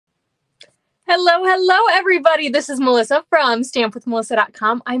Hello, everybody. This is Melissa from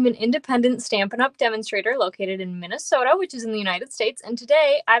stampwithmelissa.com. I'm an independent Stampin' Up! Demonstrator located in Minnesota, which is in the United States. And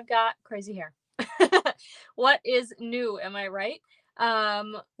today I've got crazy hair. What is new? Am I right?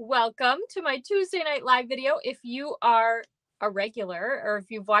 Welcome to my Tuesday night live video. If you are a regular or if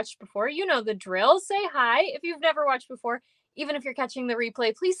you've watched before, you know the drill. Say hi. If you've never watched before, even if you're catching the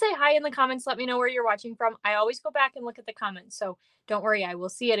replay, please say hi in the comments. Let me know where you're watching from. I always go back and look at the comments. So don't worry, I will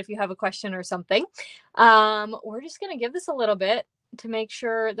see it if you have a question or something. We're just going to give this a little bit to make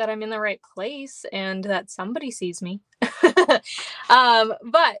sure that I'm in the right place and that somebody sees me. But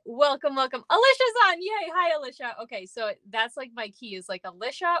welcome. Alicia's on. Yay. Hi, Alicia. Okay. So that's like my key is like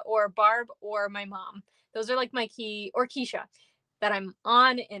Alicia or Barb or my mom. Those are like my key, or Keisha, that I'm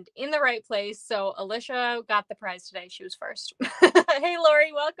on and in the right place. So Alicia got the prize today. She was first. Hey,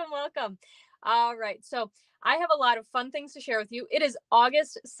 Lori, welcome. All right. So I have a lot of fun things to share with you. It is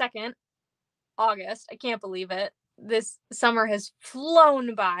August 2nd. August. I can't believe it. This summer has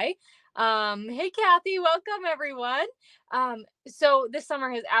flown by. Hey, Kathy, welcome everyone. So this summer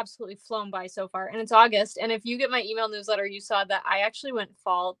has absolutely flown by so far, and it's August. And if you get my email newsletter, you saw that I actually went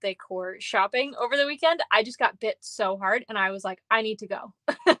fall decor shopping over the weekend. I just got bit so hard, and I was like, I need to go.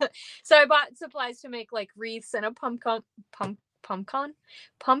 So I bought supplies to make like wreaths and a pumpkin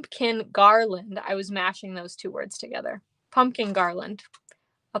garland. I was mashing those two words together. Pumpkin garland,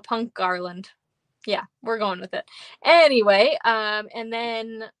 a punk garland. Yeah, we're going with it. Anyway, and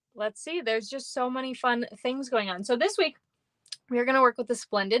then let's see, there's just so many fun things going on. So this week we're going to work with the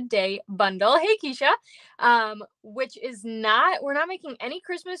Splendid Day bundle. Hey, Keisha, which is we're not making any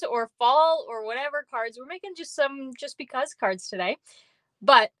Christmas or fall or whatever cards. We're making just some just because cards today.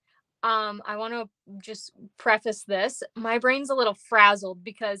 But I want to just preface this. My brain's a little frazzled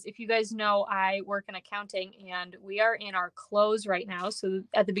because if you guys know, I work in accounting and we are in our close right now. So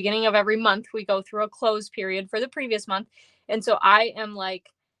at the beginning of every month, we go through a close period for the previous month. And so I am like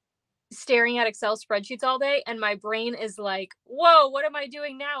staring at Excel spreadsheets all day and my brain is like, whoa, what am I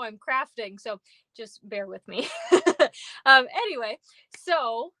doing now? I'm crafting. So just bear with me. Anyway,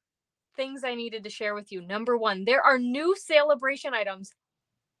 so things I needed to share with you. Number one, there are new celebration items.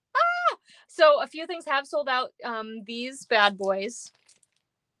 So a few things have sold out. These bad boys,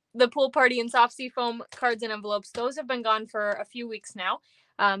 the pool party and soft sea foam cards and envelopes, those have been gone for a few weeks now.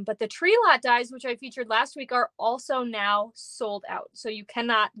 But the tree lot dies, which I featured last week, are also now sold out. So you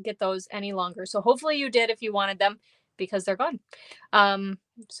cannot get those any longer. So hopefully you did if you wanted them, because they're gone.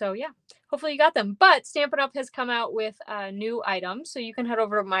 So yeah, hopefully you got them. But Stampin' Up! Has come out with new items. So you can head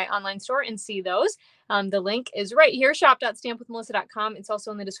over to my online store and see those. The link is right here, shop.stampwithmelissa.com. It's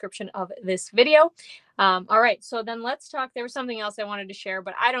also in the description of this video. All right, so then let's talk. There was something else I wanted to share,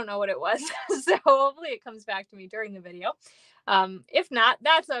 but I don't know what it was. So hopefully it comes back to me during the video. If not,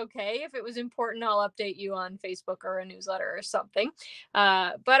 that's okay. If it was important, I'll update you on Facebook or a newsletter or something.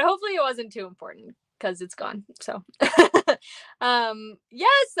 But hopefully it wasn't too important because it's gone. So yes.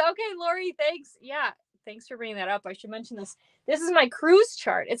 Okay, Lori, thanks. Yeah. Thanks for bringing that up. I should mention this. This is my cruise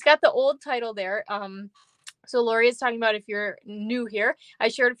chart. It's got the old title there. So Lori is talking about, if you're new here, I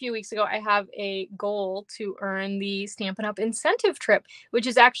shared a few weeks ago, I have a goal to earn the Stampin' Up! Incentive trip, which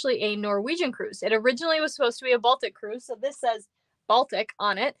is actually a Norwegian cruise. It originally was supposed to be a Baltic cruise. So this says Baltic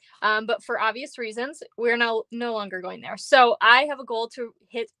on it. But for obvious reasons, we're no longer going there. So I have a goal to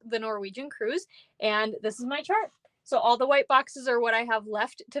hit the Norwegian cruise, and this is my chart. So all the white boxes are what I have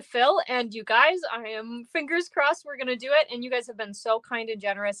left to fill. And you guys, I am fingers crossed we're going to do it. And you guys have been so kind and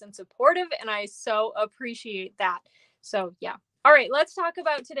generous and supportive, and I so appreciate that. So yeah. All right, let's talk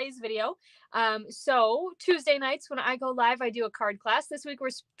about today's video. So Tuesday nights when I go live, I do a card class. This week we're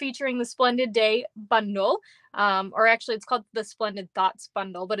featuring the Splendid Day bundle, or actually it's called the Splendid Thoughts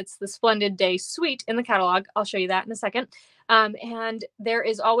bundle, but it's the Splendid Day suite in the catalog. I'll show you that in a second. And there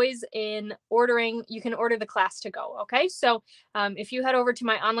is always in ordering, you can order the class to go. Okay. So if you head over to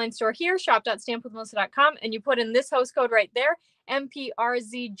my online store here, shop.stampwithmelissa.com, and you put in this host code right there,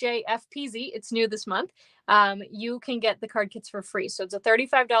 MPRZJFPZ, it's new this month, you can get the card kits for free. So it's a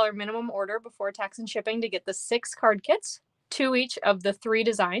 $35 minimum order before tax and shipping to get the 6 card kits, 2 each of the 3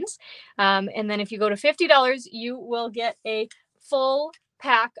 designs. And then if you go to $50, you will get a full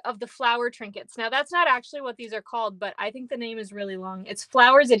pack of the flower trinkets. Now that's not actually what these are called, but I think the name is really long. It's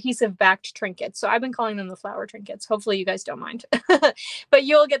flowers adhesive backed trinkets. So I've been calling them the flower trinkets. Hopefully you guys don't mind. But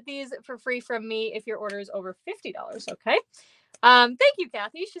you'll get these for free from me if your order is over $50. Okay. Thank you,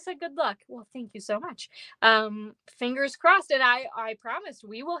 Kathy. She said good luck. Well, thank you so much. Fingers crossed. And I promised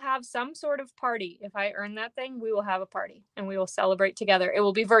we will have some sort of party. If I earn that thing, we will have a party and we will celebrate together. It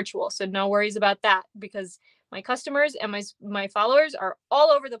will be virtual. So no worries about that, because My customers and my followers are all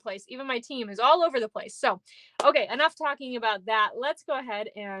over the place. Even my team is all over the place. So, okay, enough talking about that. Let's go ahead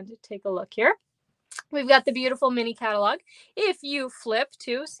and take a look here. We've got the beautiful mini catalog. If you flip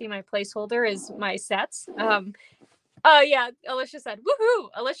to see, my placeholder is my sets. Yeah, Alicia said, woohoo!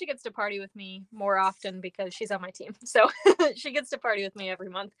 Alicia gets to party with me more often because she's on my team. So she gets to party with me every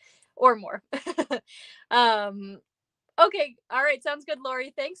month or more. Okay. All right. Sounds good,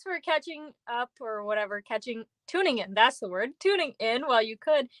 Lori. Thanks for catching up or whatever, tuning in. That's the word. Tuning in while you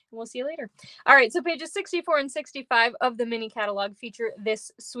could. And we'll see you later. All right. So pages 64 and 65 of the mini catalog feature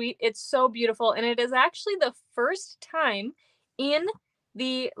this suite. It's so beautiful. And it is actually the first time in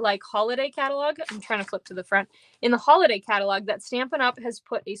the holiday catalog. I'm trying to flip to the front. In the holiday catalog that Stampin' Up! Has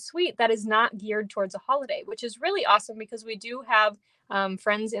put a suite that is not geared towards a holiday, which is really awesome because we do have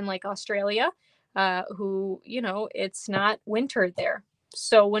friends in Australia who, it's not winter there.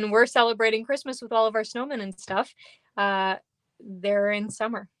 So when we're celebrating Christmas with all of our snowmen and stuff, they're in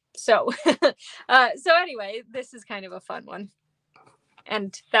summer. So, so anyway, this is kind of a fun one.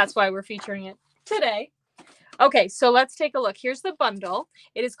 And that's why we're featuring it today. Okay, so let's take a look. Here's the bundle.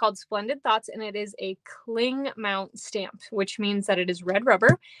 It is called Splendid Thoughts, and it is a cling mount stamp, which means that it is red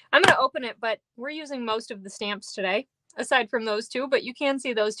rubber. I'm going to open it, but we're using most of the stamps today, aside from those two, but you can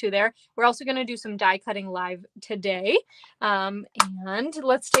see those two there. We're also going to do some die cutting live today. And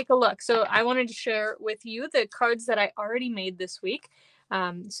let's take a look. So I wanted to share with you the cards that I already made this week.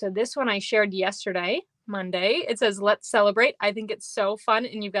 So this one I shared yesterday, Monday. It says, let's celebrate. I think it's so fun.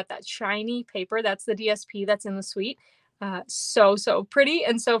 And you've got that shiny paper. That's the DSP that's in the suite. So pretty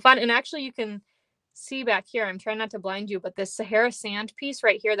and so fun. And actually you can see back here, I'm trying not to blind you, but this Sahara sand piece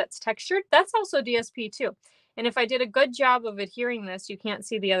right here that's textured, that's also DSP too. And if I did a good job of adhering this, you can't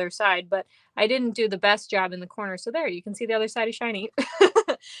see the other side, but I didn't do the best job in the corner. So there, you can see the other side is shiny.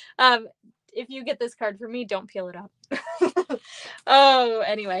 If you get this card from me, don't peel it up. Oh,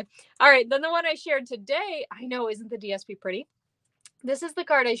 anyway. All right. Then the one I shared today, I know, isn't the DSP pretty? This is the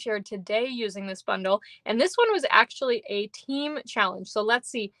card I shared today using this bundle. And this one was actually a team challenge. So let's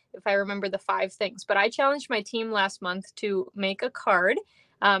see if I remember the 5 things. But I challenged my team last month to make a card.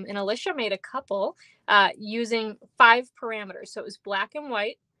 And Alicia made a couple using 5 parameters. So it was black and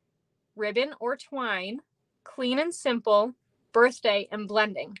white, ribbon or twine, clean and simple, birthday, and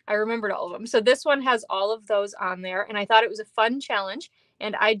blending. I remembered all of them. So this one has all of those on there. And I thought it was a fun challenge.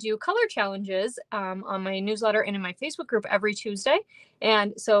 And I do color challenges on my newsletter and in my Facebook group every Tuesday.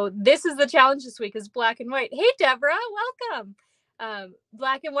 And so this is the challenge this week, is black and white. Hey, Deborah, welcome.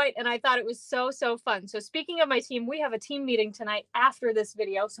 Black and white. And I thought it was so fun. So speaking of my team, we have a team meeting tonight after this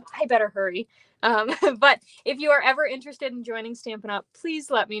video, so I better hurry. But if you are ever interested in joining Stampin' Up, please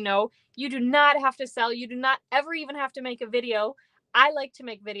let me know. You do not have to sell. You do not ever even have to make a video. I like to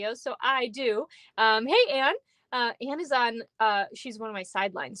make videos, so I do. Hey, Anne. Anne is on, she's one of my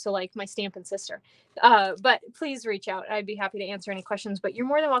sidelines, so my Stampin' sister. But please reach out. I'd be happy to answer any questions, but you're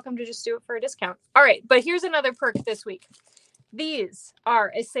more than welcome to just do it for a discount. All right, but here's another perk this week. These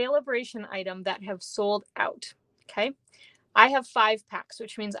are a celebration item that have sold out, okay? I have 5 packs,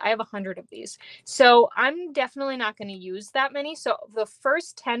 which means I have 100 of these. So I'm definitely not going to use that many. So the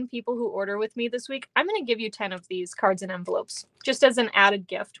first 10 people who order with me this week, I'm going to give you 10 of these cards and envelopes, just as an added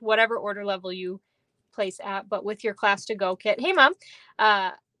gift, whatever order level you place at, but with your class to go kit. Hey, Mom,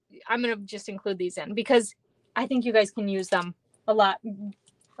 I'm going to just include these in because I think you guys can use them a lot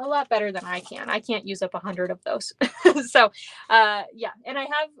better than I can. I can't use up 100 of those. So, yeah. And I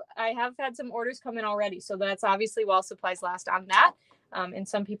have had some orders come in already. So that's obviously while supplies last on that. And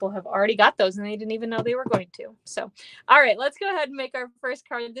some people have already got those and they didn't even know they were going to. So, all right, let's go ahead and make our first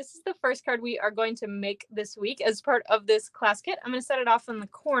card. This is the first card we are going to make this week as part of this class kit. I'm going to set it off in the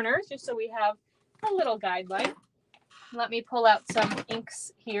corner just so we have a little guideline. Let me pull out some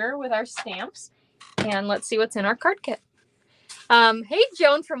inks here with our stamps and let's see what's in our card kit. Hey,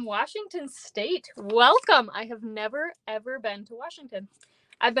 Joan from Washington State. Welcome. I have never, ever been to Washington.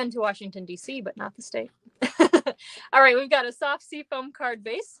 I've been to Washington, D.C., but not the state. All right, we've got a soft seafoam card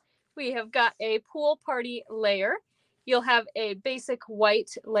base. We have got a pool party layer. You'll have a basic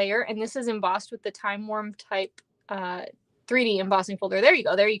white layer, and this is embossed with the Time Warm type 3D embossing folder. There you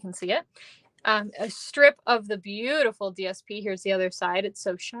go. There you can see it. A strip of the beautiful DSP. Here's the other side. It's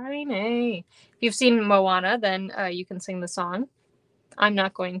so shiny. If you've seen Moana, then you can sing the song. I'm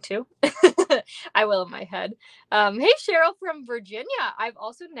not going to. I will in my head. Hey, Cheryl from Virginia. I've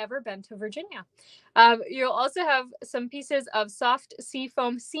also never been to Virginia. You'll also have some pieces of soft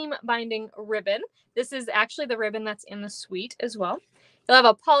seafoam seam binding ribbon. This is actually the ribbon that's in the suite as well. You'll have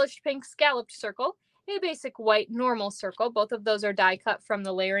a polished pink scalloped circle a basic white normal circle. Both of those are die cut from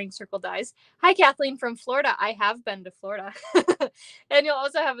the layering circle dies. Hi, Kathleen from Florida. I have been to Florida. And you'll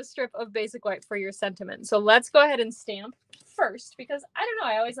also have a strip of basic white for your sentiment. So let's go ahead and stamp first, because I don't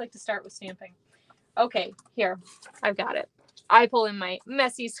know, I always like to start with stamping. Okay, here, I've got it. I pull in my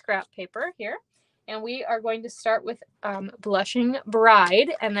messy scrap paper here, and we are going to start with Blushing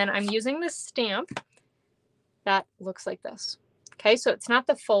Bride, and then I'm using this stamp that looks like this. Okay, so it's not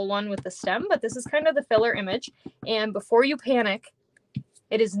the full one with the stem, but this is kind of the filler image. And before you panic,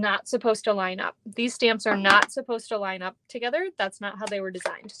 it is not supposed to line up. These stamps are not supposed to line up together. That's not how they were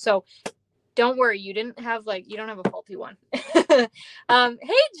designed. So don't worry, you don't have a faulty one. Hey,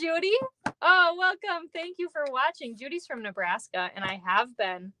 Judy. Oh, welcome. Thank you for watching. Judy's from Nebraska, and I have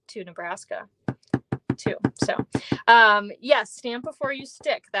been to Nebraska too. So, yes, stamp before you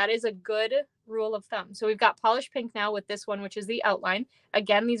stick. That is a good rule of thumb. So we've got polished pink now with this one, which is the outline.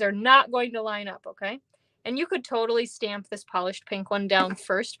 Again, these are not going to line up, okay? And you could totally stamp this polished pink one down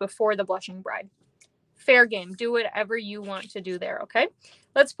first before the Blushing Bride. Fair game. Do whatever you want to do there, okay?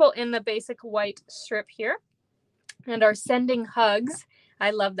 Let's pull in the basic white strip here. And our sending hugs.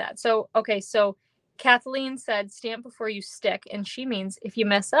 I love that. So, okay, so Kathleen said stamp before you stick, and she means if you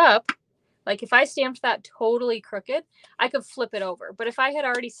mess up, like if I stamped that totally crooked, I could flip it over. But if I had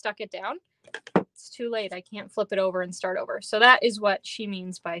already stuck it down, it's too late. I can't flip it over and start over. So that is what she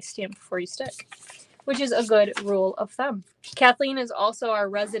means by stamp before you stick, which is a good rule of thumb. Kathleen is also our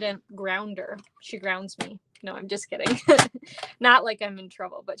resident grounder. She grounds me. No, I'm just kidding. Not like I'm in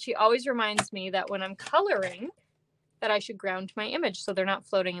trouble, but she always reminds me that when I'm coloring, that I should ground my image so they're not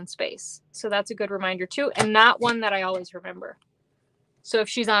floating in space. So that's a good reminder too, and not one that I always remember. So if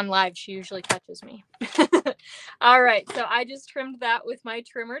she's on live, she usually catches me. All right, so I just trimmed that with my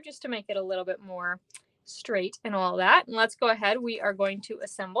trimmer just to make it a little bit more straight and all that. And let's go ahead. We are going to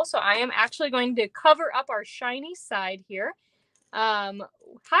assemble. So I am actually going to cover up our shiny side here.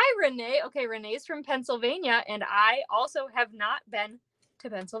 Hi, Renee. Okay, Renee's from Pennsylvania, and I also have not been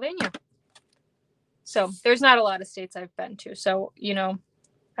to Pennsylvania. So there's not a lot of states I've been to. So, you know,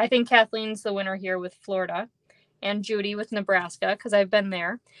 I think Kathleen's the winner here with Florida, and Judy with Nebraska, because I've been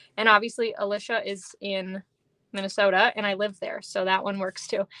there. And obviously Alicia is in Minnesota, and I live there. So that one works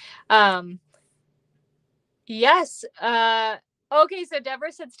too. Yes. Okay, so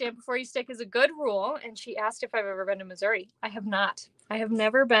Deborah said stamp before you stick is a good rule, and she asked if I've ever been to Missouri. I have not. I have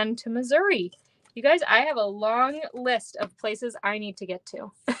never been to Missouri. You guys, I have a long list of places I need to get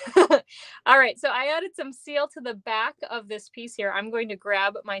to. All right, so I added some seal to the back of this piece here. I'm going to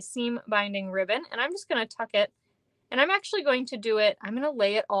grab my seam binding ribbon, and I'm just going to tuck it. And I'm actually going to do it, I'm going to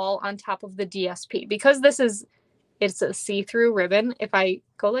lay it all on top of the DSP. Because it's a see-through ribbon. If I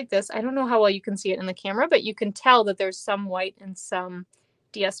go like this, I don't know how well you can see it in the camera, but you can tell that there's some white and some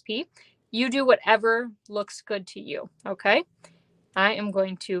DSP. You do whatever looks good to you, okay? I am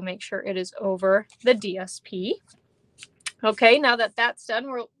going to make sure it is over the DSP. Okay, now that that's done,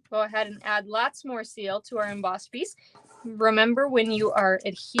 we'll go ahead and add lots more seal to our embossed piece. Remember, when you are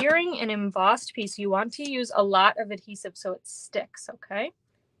adhering an embossed piece, you want to use a lot of adhesive so it sticks, okay?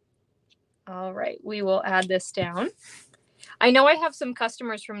 All right, we will add this down. I know I have some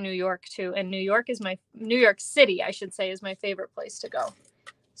customers from New York too, and New York City, I should say, is my favorite place to go.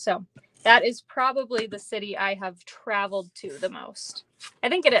 So that is probably the city I have traveled to the most. I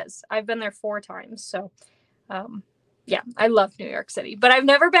think it is. I've been there 4 times. So yeah, I love New York City, but I've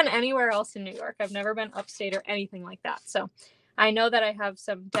never been anywhere else in New York. I've never been upstate or anything like that. So I know that I have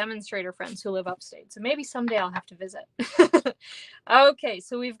some demonstrator friends who live upstate. So maybe someday I'll have to visit. Okay,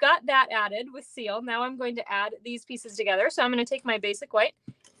 so we've got that added with seal. Now I'm going to add these pieces together. So I'm going to take my basic white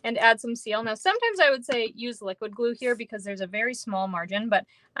and add some seal. Now, sometimes I would say use liquid glue here because there's a very small margin, but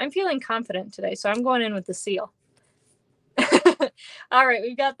I'm feeling confident today. So I'm going in with the seal. All right,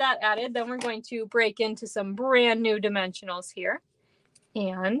 we've got that added. Then we're going to break into some brand new dimensionals here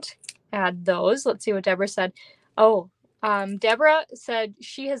and add those. Let's see what Deborah said. Oh, Deborah said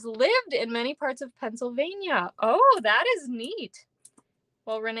she has lived in many parts of Pennsylvania. Oh, that is neat.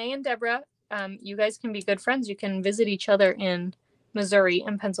 Well, Renee and Deborah, you guys can be good friends. You can visit each other in Missouri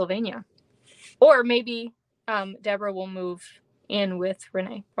and Pennsylvania. Or maybe Deborah will move in with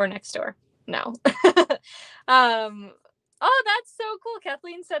Renee or next door. No. Oh, that's so cool.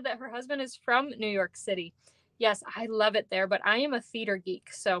 Kathleen said that her husband is from New York City. Yes, I love it there, but I am a theater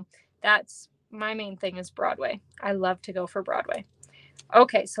geek. So that's my main thing is Broadway. I love to go for Broadway.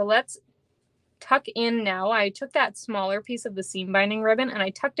 Okay, so let's tuck in now. I took that smaller piece of the seam binding ribbon and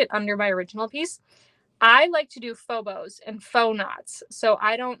I tucked it under my original piece. I like to do faux bows and faux knots. So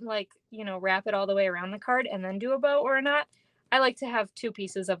I don't like, wrap it all the way around the card and then do a bow or a knot. I like to have 2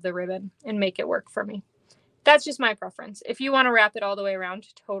 pieces of the ribbon and make it work for me. That's just my preference. If you want to wrap it all the way around,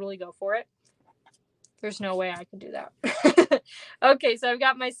 totally go for it. There's no way I could do that. Okay, so I've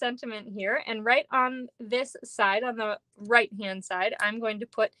got my sentiment here, and right on this side, on the right-hand side, I'm going to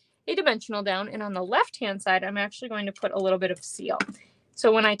put a dimensional down, and on the left-hand side, I'm actually going to put a little bit of seal.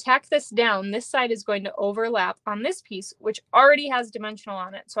 So when I tack this down, this side is going to overlap on this piece, which already has dimensional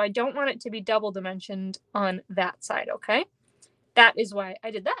on it. So I don't want it to be double dimensioned on that side, okay? That is why I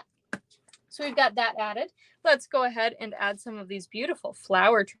did that. So we've got that added. Let's go ahead and add some of these beautiful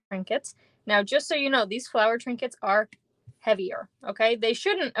flower trinkets. Now, just so you know, these flower trinkets are heavier, okay? They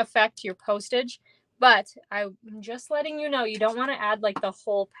shouldn't affect your postage, but I'm just letting you know, you don't want to add like the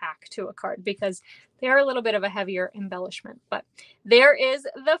whole pack to a card because they are a little bit of a heavier embellishment. But there is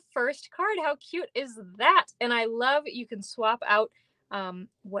the first card. How cute is that? And I love, you can swap out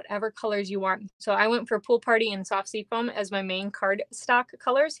whatever colors you want. So I went for Pool Party and Soft Seafoam as my main card stock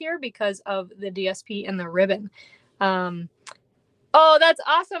colors here because of the DSP and the ribbon. Oh, that's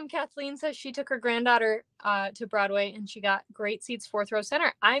awesome. Kathleen says she took her granddaughter to Broadway and she got great seats 4th row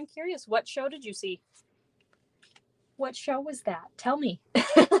center. I'm curious, what show did you see? What show was that? Tell me.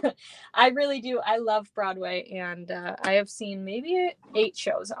 I really do. I love Broadway, and I have seen maybe 8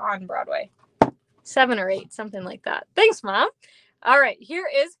 shows on Broadway. 7 or 8, something like that. Thanks, Mom. All right, here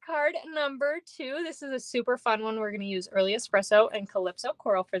is card number 2. This is a super fun one. We're going to use Early Espresso and Calypso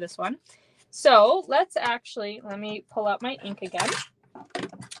Coral for this one. So let me pull out my ink again.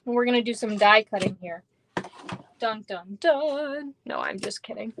 We're going to do some die cutting here. Dun, dun, dun. No, I'm just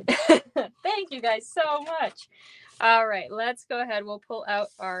kidding. Thank you guys so much. All right, let's go ahead. We'll pull out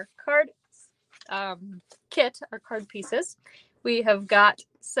our card kit, our card pieces. We have got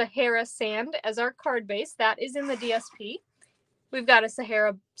Sahara Sand as our card base. That is in the DSP. We've got a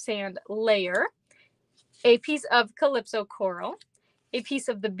Sahara Sand layer, a piece of Calypso Coral, a piece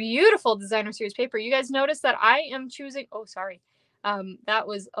of the beautiful Designer Series paper. You guys notice that I am choosing, oh, sorry. That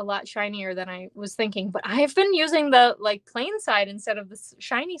was a lot shinier than I was thinking, but I have been using the like plain side instead of the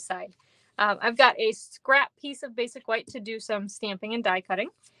shiny side. I've got a scrap piece of basic white to do some stamping and die cutting,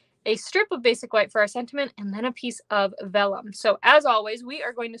 a strip of basic white for our sentiment, and then a piece of vellum. So as always, we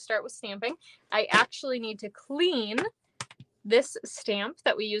are going to start with stamping. I actually need to clean this stamp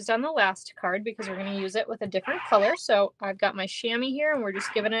that we used on the last card because we're going to use it with a different color. So I've got my chamois here and we're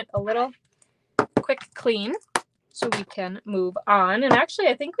just giving it a little quick clean so we can move on. And actually,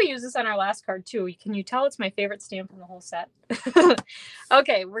 I think we used this on our last card too. Can you tell it's my favorite stamp in the whole set?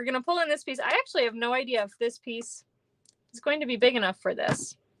 Okay, we're going to pull in this piece. I actually have no idea if this piece is going to be big enough for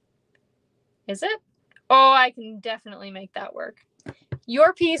this. Is it? Oh, I can definitely make that work.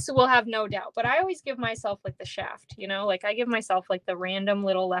 Your piece will have no doubt, but I always give myself like the shaft, you know, like I give myself like the random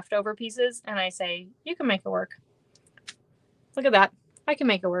little leftover pieces and I say, you can make it work. Look at that. I can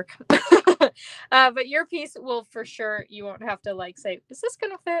make it work. But your piece will for sure, you won't have to like say, is this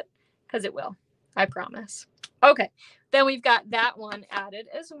going to fit? Because it will. I promise. Okay. Then we've got that one added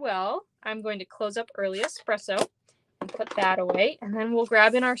as well. I'm going to close up Early Espresso and put that away. And then we'll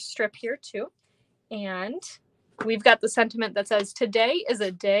grab in our strip here too. And we've got the sentiment that says, today is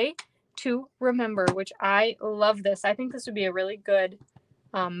a day to remember, which I love this. I think this would be a really good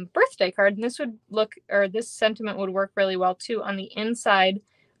birthday card. And this would look, or this sentiment would work really well too on the inside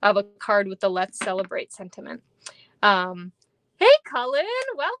of a card with the Let's Celebrate sentiment. Hey, Cullen,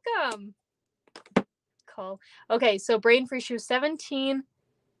 welcome. Cool. Okay, so Brain Free Shoe 17.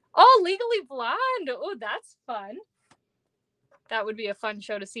 Oh, Legally Blonde. Oh, that's fun. That would be a fun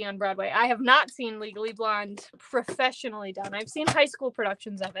show to see on Broadway. I have not seen Legally Blonde professionally done. I've seen high school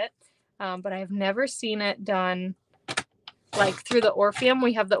productions of it, but I have never seen it done like through the Orpheum.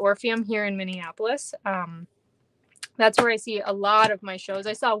 We have the Orpheum here in Minneapolis. That's where I see a lot of my shows.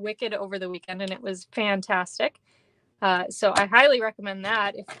 I saw Wicked over the weekend, and it was fantastic. So I highly recommend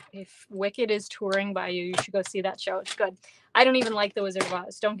that. If Wicked is touring by you, you should go see that show. It's good. I don't even like The Wizard of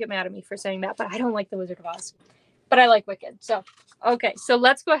Oz. Don't get mad at me for saying that, but I don't like The Wizard of Oz. But I like Wicked. So, okay. So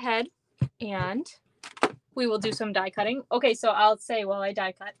let's go ahead and we will do some die cutting. Okay. So I'll say while I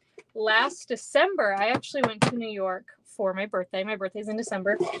die cut, last December, I actually went to New York for my birthday. My birthday's in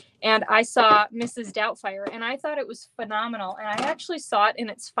December. And I saw Mrs. Doubtfire and I thought it was phenomenal. And I actually saw it in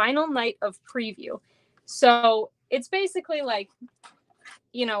its final night of preview. So it's basically like,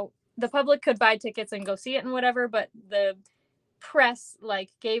 you know, the public could buy tickets and go see it and whatever, but the press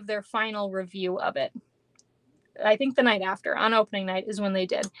like gave their final review of it. I think the night after, on opening night is when they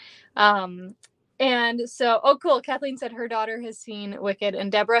did. And so, oh, cool. Kathleen said her daughter has seen Wicked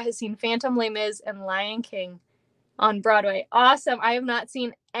and Deborah has seen Phantom, Les Mis, and Lion King on Broadway. Awesome. I have not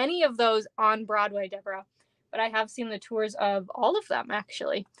seen any of those on Broadway, Deborah, but I have seen the tours of all of them,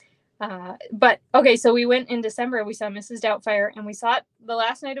 actually. But okay, so we went in December. We saw Mrs. Doubtfire, and we saw it the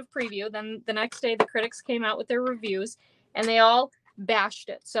last night of preview. Then the next day, the critics came out with their reviews, and they all bashed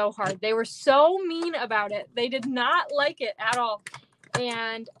it so hard. They were so mean about it. They did not like it at all.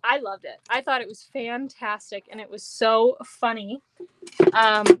 And I loved it. I thought it was fantastic, and it was so funny.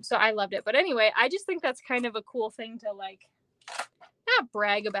 So I loved it. But anyway, I just think that's kind of a cool thing to like, not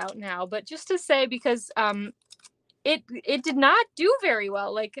brag about now, but just to say, because it did not do very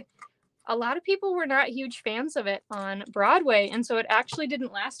well. Like, a lot of people were not huge fans of it on Broadway, and so it actually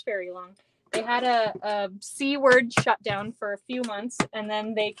didn't last very long. They had a C word shutdown for a few months, and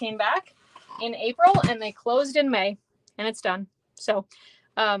then they came back in April, and they closed in May, and it's done. So,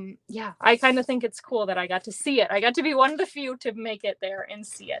 yeah, I kind of think it's cool that I got to see it. I got to be one of the few to make it there and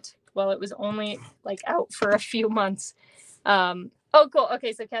see it. Well, it was only like out for a few months. Oh, cool.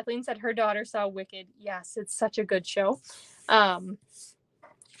 Okay, so Kathleen said her daughter saw Wicked. Yes, it's such a good show.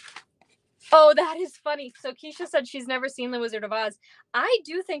 Oh, that is funny. So Keisha said she's never seen The Wizard of Oz. I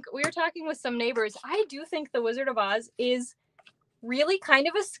do think, we were talking with some neighbors, I do think The Wizard of Oz is really kind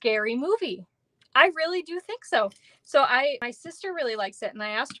of a scary movie. I really do think so. So my sister really likes it, and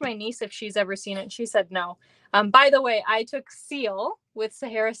I asked my niece if she's ever seen it, and she said no. By the way, I took Seal with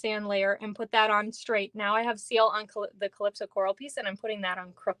Sahara Sand Layer and put that on straight. Now I have Seal on the Calypso Coral piece, and I'm putting that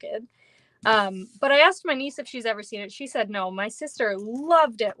on crooked. But I asked my niece if she's ever seen it. She said no. My sister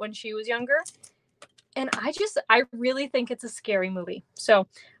loved it when she was younger. And I really think it's a scary movie. So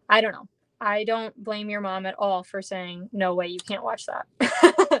I don't know. I don't blame your mom at all for saying, no way, you can't watch that.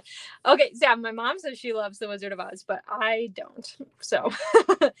 Okay, so yeah, my mom says she loves The Wizard of Oz, but I don't. So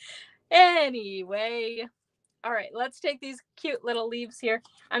anyway, all right, let's take these cute little leaves here.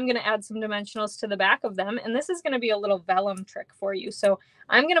 I'm going to add some dimensionals to the back of them, and this is going to be a little vellum trick for you. So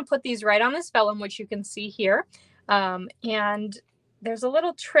I'm going to put these right on this vellum, which you can see here. And there's a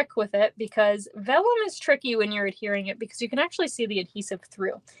little trick with it, because vellum is tricky when you're adhering it, because you can actually see the adhesive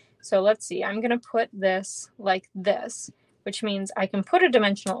through. So let's see, I'm going to put this like this, which means I can put a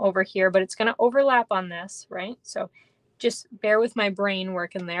dimensional over here, but it's going to overlap on this, right? So just bear with my brain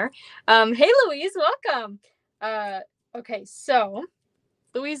working there. Hey, Louise, welcome. Okay, so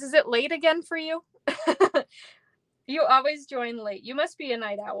Louise, is it late again for you? You always join late. You must be a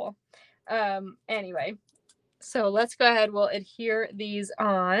night owl. Anyway, so let's go ahead. We'll adhere these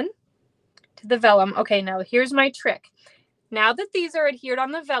on to the vellum. Okay, now here's my trick. Now that these are adhered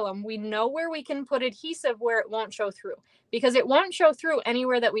on the vellum, we know where we can put adhesive where it won't show through, because it won't show through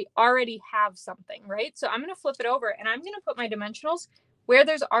anywhere that we already have something, right? So I'm going to flip it over, and I'm going to put my dimensionals where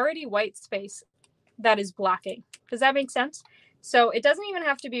there's already white space that is blocking. Does that make sense? So it doesn't even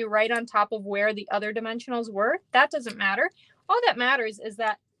have to be right on top of where the other dimensionals were. That doesn't matter. All that matters is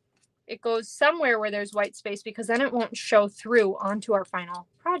that it goes somewhere where there's white space, because then it won't show through onto our final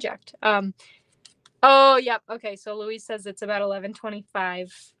project. Oh, yep. Okay, so Louise says it's about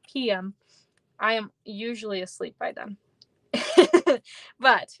 11:25 p.m. I am usually asleep by then.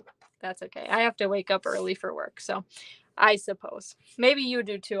 But that's okay. I have to wake up early for work, so I suppose. Maybe you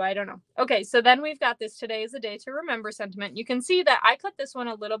do too. I don't know. Okay, so then we've got this Today is a Day to Remember sentiment. You can see that I cut this one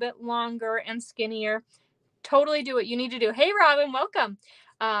a little bit longer and skinnier. Totally do what you need to do. Hey, Robin, welcome.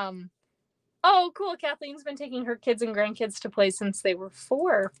 Oh, cool. Kathleen's been taking her kids and grandkids to play since they were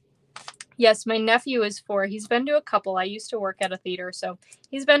 4. Yes, my nephew is 4. He's been to a couple. I used to work at a theater, so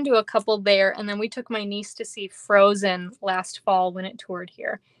he's been to a couple there. And then we took my niece to see Frozen last fall when it toured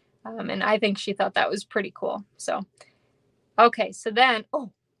here. And I think she thought that was pretty cool. So, okay, so then,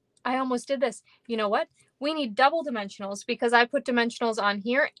 oh, I almost did this. You know what? We need double dimensionals, because I put dimensionals on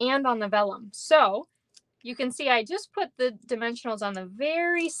here and on the vellum. So you can see I just put the dimensionals on the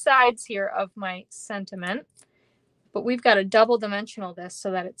very sides here of my sentiment. But we've got to double dimensional this so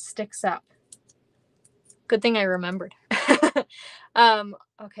that it sticks up. Good thing I remembered.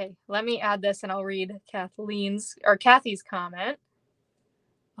 Okay, let me add this and I'll read Kathy's comment.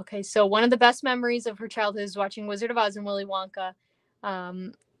 Okay, so one of the best memories of her childhood is watching Wizard of Oz and Willy Wonka.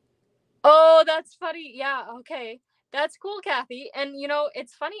 Oh, that's funny. Yeah, okay. That's cool, Kathy. And you know,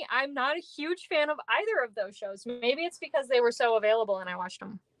 it's funny, I'm not a huge fan of either of those shows. Maybe it's because they were so available and I watched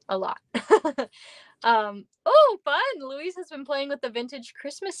them a lot. Oh, fun. Louise has been playing with the vintage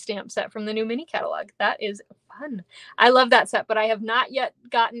Christmas stamp set from the new mini catalog. That is fun. I love that set, but I have not yet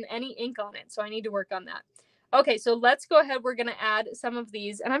gotten any ink on it, so I need to work on that. Okay, so let's go ahead. We're going to add some of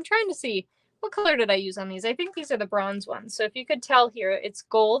these, and I'm trying to see, what color did I use on these? I think these are the bronze ones. So if you could tell here, it's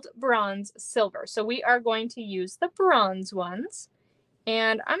gold, bronze, silver. So we are going to use the bronze ones,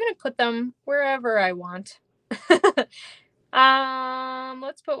 and I'm going to put them wherever I want.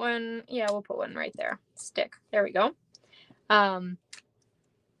 Let's put one. Yeah, we'll put one right there. Stick. There we go.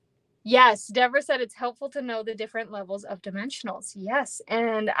 Yes, Deborah said it's helpful to know the different levels of dimensionals. Yes,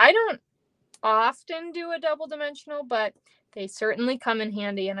 and I don't often do a double dimensional, but they certainly come in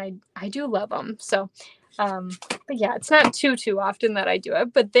handy, and I do love them. So, but yeah, it's not too often that I do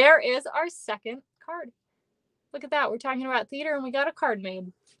it. But there is our second card. Look at that. We're talking about theater, and we got a card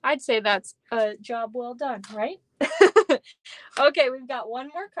made. I'd say that's a job well done, right? Okay, we've got one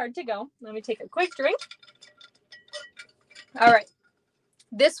more card to go. Let me take a quick drink. All right.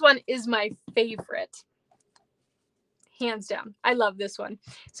 This one is my favorite. Hands down. I love this one.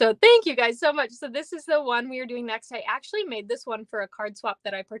 So thank you guys so much. So this is the one we are doing next. I actually made this one for a card swap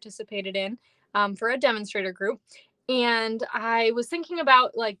that I participated in for a demonstrator group. And I was thinking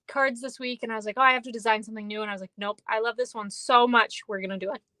about like cards this week, and I was like, oh, I have to design something new. And I was like, nope, I love this one so much. We're going to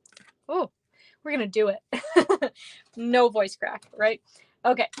do it. Oh, we're going to do it. No voice crack, right?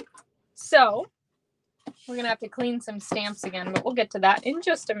 Okay. So we're going to have to clean some stamps again, but we'll get to that in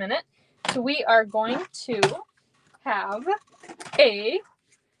just a minute. So we are going to have a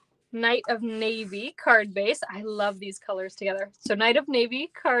Knight of Navy card base. I love these colors together. So Knight of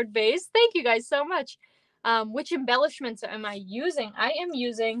Navy card base. Thank you guys so much. Which embellishments am I using? I am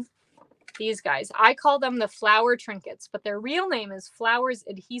using these guys. I call them the flower trinkets, but their real name is Flowers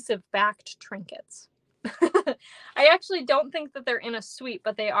Adhesive Backed Trinkets. I actually don't think that they're in a suite,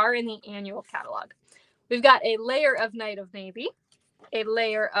 but they are in the annual catalog. We've got a layer of Knight of Navy, a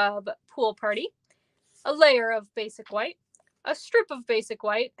layer of Pool Party, a layer of basic white, a strip of basic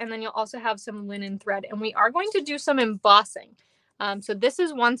white, and then you'll also have some linen thread. And we are going to do some embossing. So this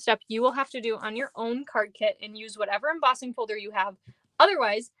is one step you will have to do on your own card kit and use whatever embossing folder you have.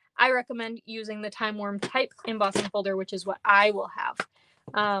 Otherwise, I recommend using the Time Worm type embossing folder, which is what I will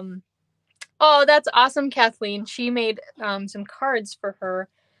have. Oh, that's awesome, Kathleen. She made some cards for her,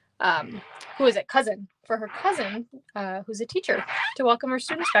 who is it? Cousin. For her cousin, who's a teacher, to welcome her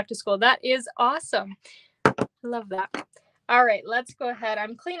students back to school. That is awesome. Love that. All right, let's go ahead.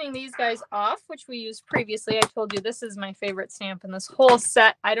 I'm cleaning these guys off, which we used previously. I told you this is my favorite stamp in this whole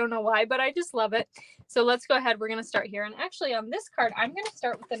set. I don't know why, but I just love it. So let's go ahead. We're going to start here. And actually on this card, I'm going to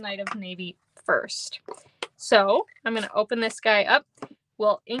start with the Knight of Navy first. So I'm going to open this guy up.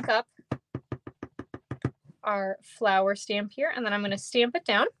 We'll ink up our flower stamp here, and then I'm going to stamp it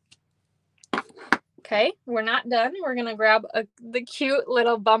down. Okay, we're not done. We're going to grab the cute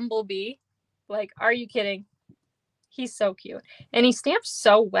little bumblebee. Like, are you kidding? He's so cute. And he stamps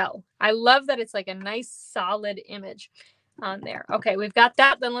so well. I love that it's like a nice solid image on there. Okay, we've got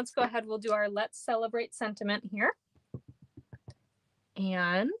that. Then let's go ahead. We'll do our Let's Celebrate sentiment here.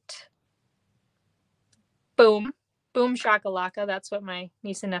 And boom. Boom shakalaka. That's what my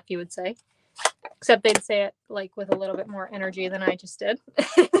niece and nephew would say. Except they'd say it like with a little bit more energy than I just did.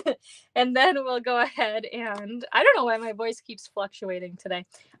 And then we'll go ahead and I don't know why my voice keeps fluctuating today.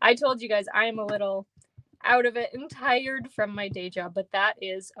 I told you guys I am a little out of it and tired from my day job, but that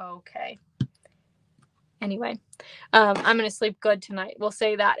is okay. Anyway, I'm going to sleep good tonight. We'll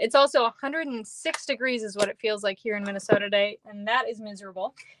say that. It's also 106 degrees is what it feels like here in Minnesota today, and that is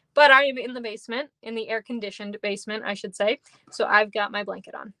miserable. But I am in the basement, in the air-conditioned basement, I should say. So I've got my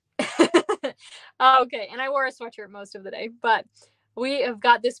blanket on. Okay, and I wore a sweatshirt most of the day, but we have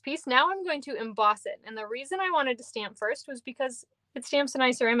got this piece. Now I'm going to emboss it. And the reason I wanted to stamp first was because it stamps a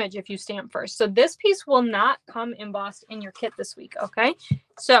nicer image if you stamp first. So this piece will not come embossed in your kit this week, okay?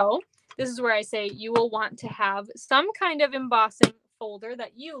 So this is where I say you will want to have some kind of embossing folder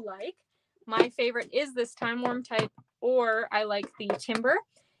that you like. My favorite is this Time Worm type, or I like the Timber.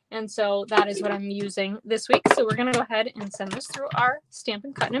 And so that is what I'm using this week. So we're going to go ahead and send this through our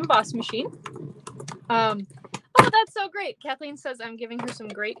Stampin' Cut and Emboss machine. Oh, that's so great. Kathleen says I'm giving her some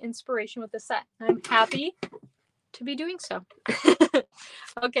great inspiration with the set. I'm happy to be doing so.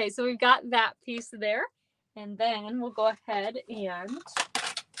 Okay, so we've got that piece there. And then we'll go ahead and I'm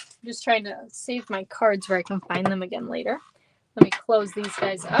just trying to save my cards where I can find them again later. Let me close these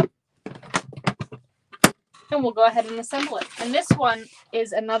guys up. And we'll go ahead and assemble it. And this one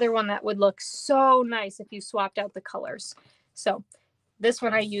is another one that would look so nice if you swapped out the colors. So this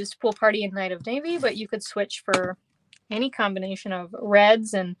one I used Pool Party and Knight of Navy, but you could switch for any combination of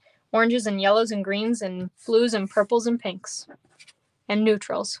reds and oranges and yellows and greens and blues and purples and pinks and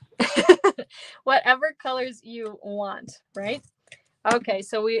neutrals. Whatever colors you want, right? Okay,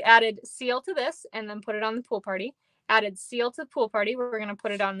 so we added seal to this and then put it on the Pool Party. Added seal to the Pool Party. We're going to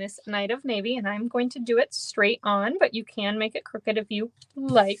put it on this Knight of Navy, and I'm going to do it straight on, but you can make it crooked if you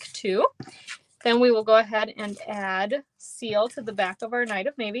like to. Then we will go ahead and add seal to the back of our Knight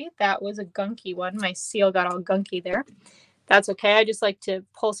of Navy. That was a gunky one. My seal got all gunky there. That's okay. I just like to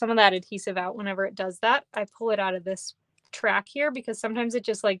pull some of that adhesive out whenever it does that. I pull it out of this track here because sometimes it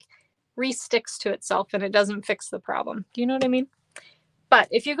just like re-sticks to itself and it doesn't fix the problem. Do you know what I mean? But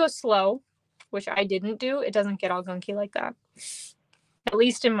if you go slow, which I didn't do, it doesn't get all gunky like that. At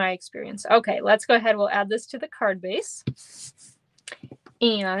least in my experience. Okay, let's go ahead. We'll add this to the card base.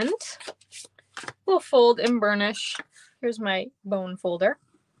 And we'll fold and burnish. Here's my bone folder.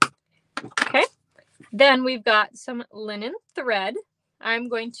 Okay. Then we've got some linen thread. I'm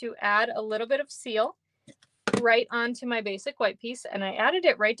going to add a little bit of seal right onto my basic white piece. And I added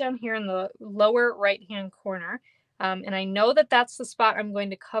it right down here in the lower right-hand corner. And I know that that's the spot I'm going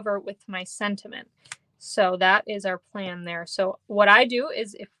to cover with my sentiment. So that is our plan there. So what I do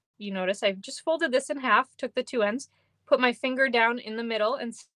is, if you notice, I've just folded this in half, took the two ends, put my finger down in the middle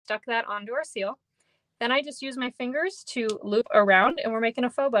and stuck that onto our seal. Then I just use my fingers to loop around and we're making a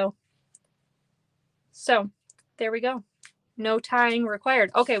faux bow. So there we go. No tying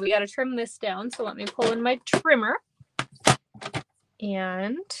required. Okay, we got to trim this down. So let me pull in my trimmer.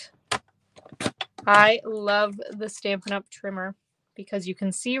 And I love the Stampin' Up! Trimmer because you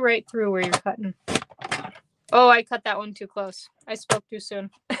can see right through where you're cutting. Oh, I cut that one too close. I spoke too soon,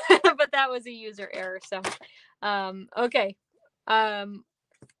 but that was a user error. So, okay.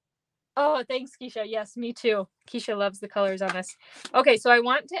 Oh, thanks, Keisha. Yes, me too. Keisha loves the colors on this. Okay, so I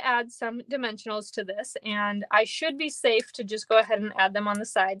want to add some dimensionals to this, and I should be safe to just go ahead and add them on the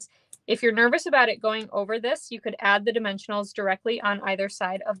sides. If you're nervous about it going over this, you could add the dimensionals directly on either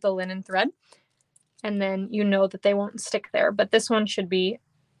side of the linen thread, and then you know that they won't stick there. But this one should be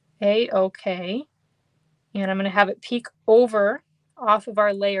A-okay. And I'm going to have it peek over off of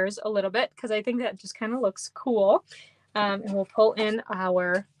our layers a little bit because I think that just kind of looks cool. And we'll pull in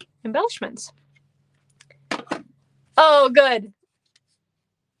our embellishments. Oh, good.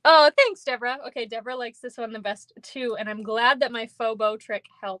 Oh, thanks, Deborah. Okay, Deborah likes this one the best too. And I'm glad that my faux bow trick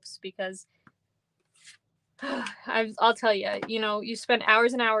helps because I'll tell you, you know, you spend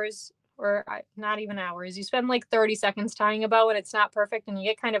hours and hours, or not even hours, you spend like 30 seconds tying a bow and it's not perfect and you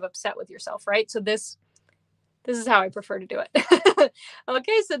get kind of upset with yourself, right? So this is how I prefer to do it.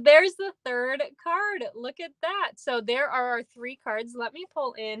 Okay, so there's the third card. Look at that. So there are our three cards. Let me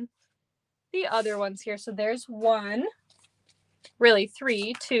pull in the other ones here. So there's one, really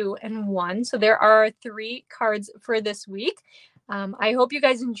 3, 2, and 1. So there are 3 cards for this week. I hope you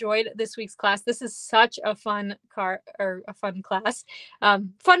guys enjoyed this week's class. This is such a fun fun class.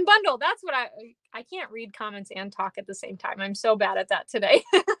 Fun bundle. That's what I can't read comments and talk at the same time. I'm so bad at that today.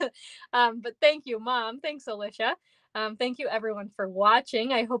 But thank you, Mom. Thanks, Alicia. Thank you, everyone, for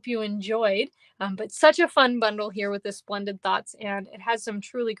watching. I hope you enjoyed. But such a fun bundle here with the Splendid Thoughts, and it has some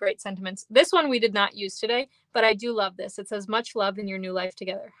truly great sentiments. This one we did not use today, but I do love this. It says, "Much love in your new life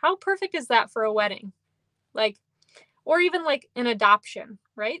together." How perfect is that for a wedding? Like, or even like an adoption,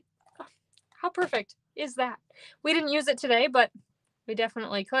 right? How perfect is that? We didn't use it today, but we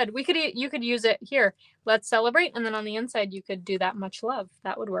definitely could. You could use it here. Let's celebrate. And then on the inside, you could do that much love.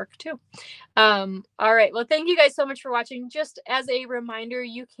 That would work too. All right. Well, thank you guys so much for watching. Just as a reminder,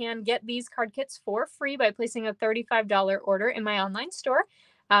 you can get these card kits for free by placing a $35 order in my online store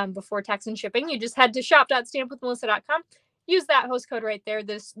before tax and shipping. You just head to shop.stampwithmelissa.com. Use that host code right there.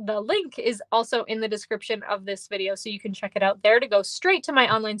 The link is also in the description of this video, so you can check it out there to go straight to my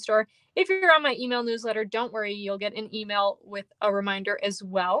online store. If you're on my email newsletter, don't worry, you'll get an email with a reminder as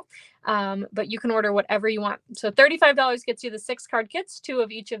well. But you can order whatever you want. So $35 gets you the 6 card kits, 2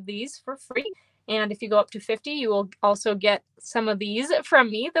 of each of these for free. And if you go up to 50, you will also get some of these from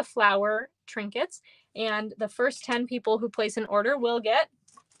me, the flower trinkets. And the first 10 people who place an order will get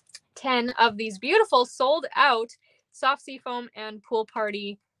 10 of these beautiful sold out soft seafoam and pool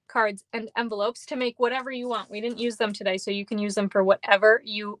party cards and envelopes to make whatever you want. We didn't use them today, so you can use them for whatever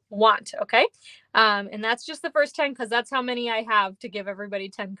you want, okay? And that's just the first 10 because that's how many I have to give everybody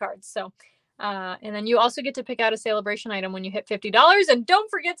 10 cards. So, and then you also get to pick out a celebration item when you hit $50. And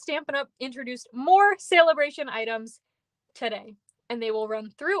don't forget, Stampin' Up! Introduced more celebration items today. And they will run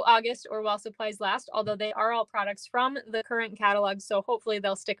through August or while supplies last, although they are all products from the current catalog. So hopefully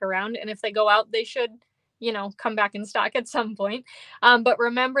they'll stick around. And if they go out, they should, you know, come back in stock at some point. But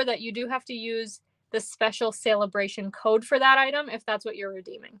remember that you do have to use the special celebration code for that item if that's what you're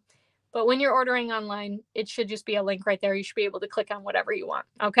redeeming. But when you're ordering online, it should just be a link right there. You should be able to click on whatever you want.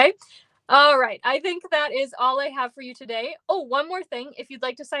 Okay. All right. I think that is all I have for you today. Oh, one more thing. If you'd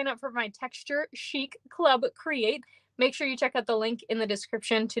like to sign up for my Texture Chic Club Create, make sure you check out the link in the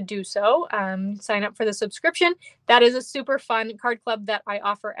description to do so. Sign up for the subscription. That is a super fun card club that I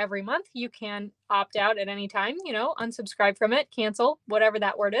offer every month. You can opt out at any time, you know, unsubscribe from it, cancel, whatever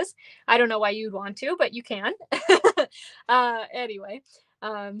that word is. I don't know why you'd want to, but you can. Anyway,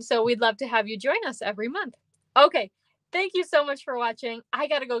 so we'd love to have you join us every month. Okay. Thank you so much for watching. I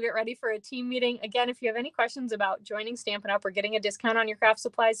got to go get ready for a team meeting. Again, if you have any questions about joining Stampin' Up! Or getting a discount on your craft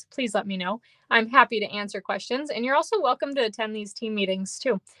supplies, please let me know. I'm happy to answer questions. And you're also welcome to attend these team meetings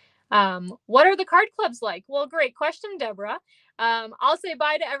too. What are the card clubs like? Well, great question, Deborah. I'll say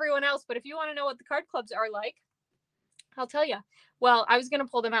bye to everyone else, but if you want to know what the card clubs are like, I'll tell you. Well, I was going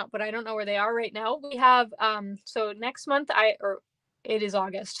to pull them out, but I don't know where they are right now. We have, so next month, it is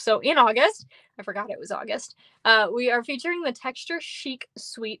August. So in August, I forgot it was August, we are featuring the Texture Chic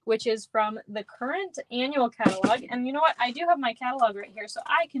Suite, which is from the current annual catalog. And you know what? I do have my catalog right here, so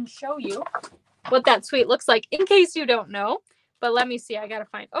I can show you what that suite looks like in case you don't know. But let me see. I got to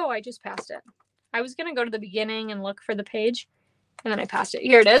find, oh, I just passed it. I was going to go to the beginning and look for the page, and then I passed it.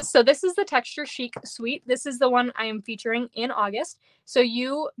 Here it is. So this is the Texture Chic Suite. This is the one I am featuring in August. So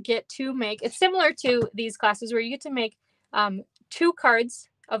you get to make, it's similar to these classes where you get to make 2 cards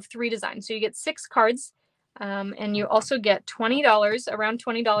of 3 designs. So you get 6 cards, and you also get $20, around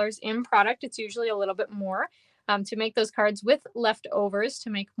 $20 in product. It's usually a little bit more to make those cards with leftovers to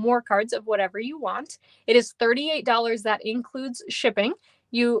make more cards of whatever you want. It is $38. That includes shipping.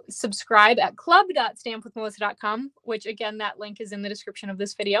 You subscribe at club.stampwithmelissa.com, which again, that link is in the description of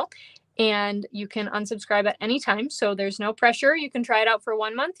this video. And you can unsubscribe at any time. So there's no pressure. You can try it out for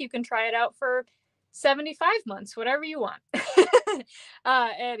 1 month. You can try it out for 75 months, whatever you want.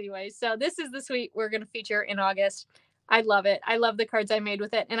 Anyway, so this is the suite we're going to feature in August. I love it. I love the cards I made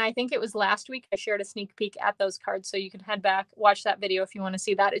with it. And I think it was last week I shared a sneak peek at those cards. So you can head back, watch that video if you want to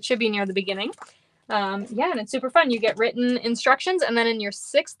see that. It should be near the beginning. Yeah, and it's super fun. You get written instructions, and then in your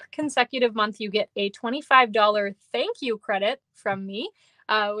 6th consecutive month, you get a $25 thank you credit from me,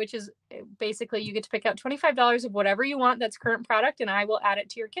 which is basically you get to pick out $25 of whatever you want that's current product, and I will add it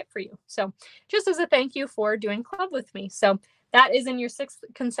to your kit for you. So just as a thank you for doing club with me. So that is in your 6th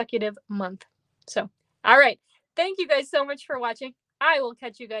consecutive month. So, all right. Thank you guys so much for watching. I will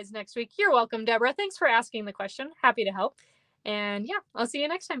catch you guys next week. You're welcome, Deborah. Thanks for asking the question. Happy to help. And yeah, I'll see you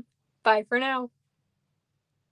next time. Bye for now.